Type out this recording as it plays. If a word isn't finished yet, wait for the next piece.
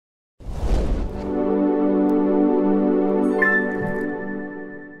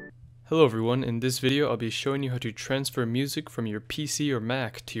Hello everyone, in this video I'll be showing you how to transfer music from your PC or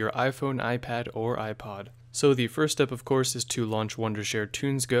Mac to your iPhone, iPad, or iPod. So the first step of course is to launch Wondershare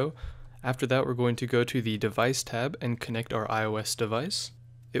TunesGo. After that we're going to go to the Device tab and connect our iOS device.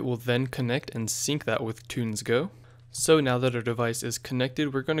 It will then connect and sync that with TunesGo. So now that our device is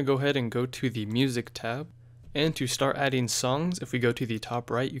connected, we're going to go ahead and go to the Music tab. And to start adding songs, if we go to the top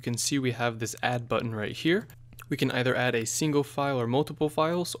right, you can see we have this Add button right here. We can either add a single file or multiple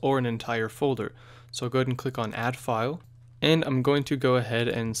files or an entire folder. So I'll go ahead and click on Add File. And I'm going to go ahead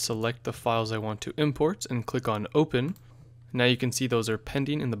and select the files I want to import and click on Open. Now you can see those are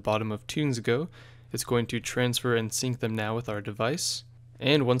pending in the bottom of TunesGo. It's going to transfer and sync them now with our device.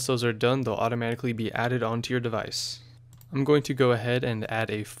 And once those are done, they'll automatically be added onto your device. I'm going to go ahead and add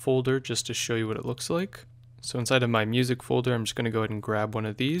a folder just to show you what it looks like. So inside of my music folder, I'm just going to go ahead and grab one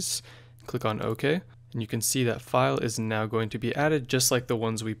of these, click on OK. And you can see that file is now going to be added just like the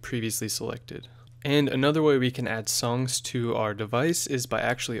ones we previously selected. And another way we can add songs to our device is by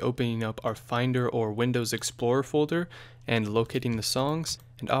actually opening up our Finder or Windows Explorer folder and locating the songs.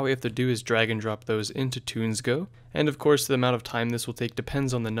 And all we have to do is drag and drop those into TunesGo. And of course the amount of time this will take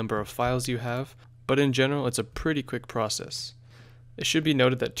depends on the number of files you have, but in general it's a pretty quick process. It should be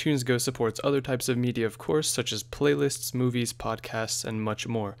noted that TunesGo supports other types of media of course, such as playlists, movies, podcasts, and much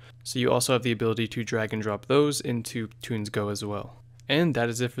more. So you also have the ability to drag and drop those into TunesGo as well. And that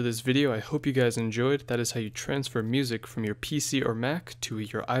is it for this video. I hope you guys enjoyed. That is how you transfer music from your PC or Mac to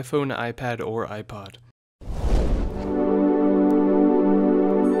your iPhone, iPad, or iPod.